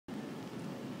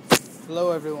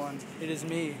Hello everyone, it is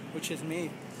me, which is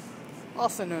me,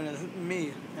 also known as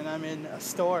me, and I'm in a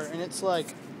store, and it's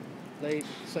like late,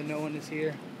 so no one is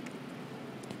here.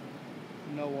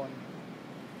 No one.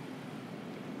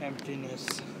 Emptiness.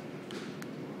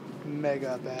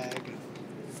 Mega bag.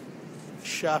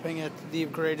 Shopping at the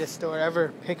greatest store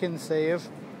ever, Pick and Save.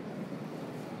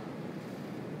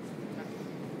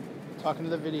 Talking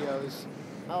to the videos.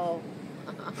 Oh.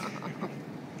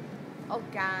 Oh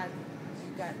God,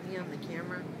 you got me on the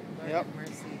camera. Lord Yep. have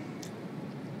mercy.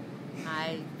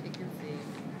 Hi, Pick and Save.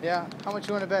 Yeah, how much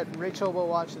you want to bet Rachel will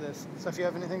watch this? So if you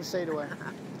have anything to say to her.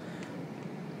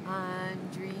 I'm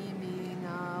dreaming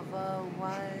of a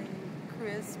white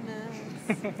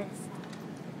Christmas.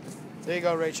 There you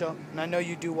go, Rachel. And I know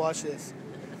you do watch this.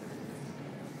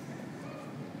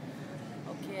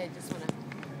 Okay, I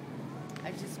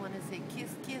just wanna say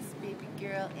kiss, kiss, baby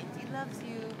girl. Auntie loves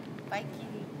you. Bye,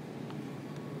 kitty.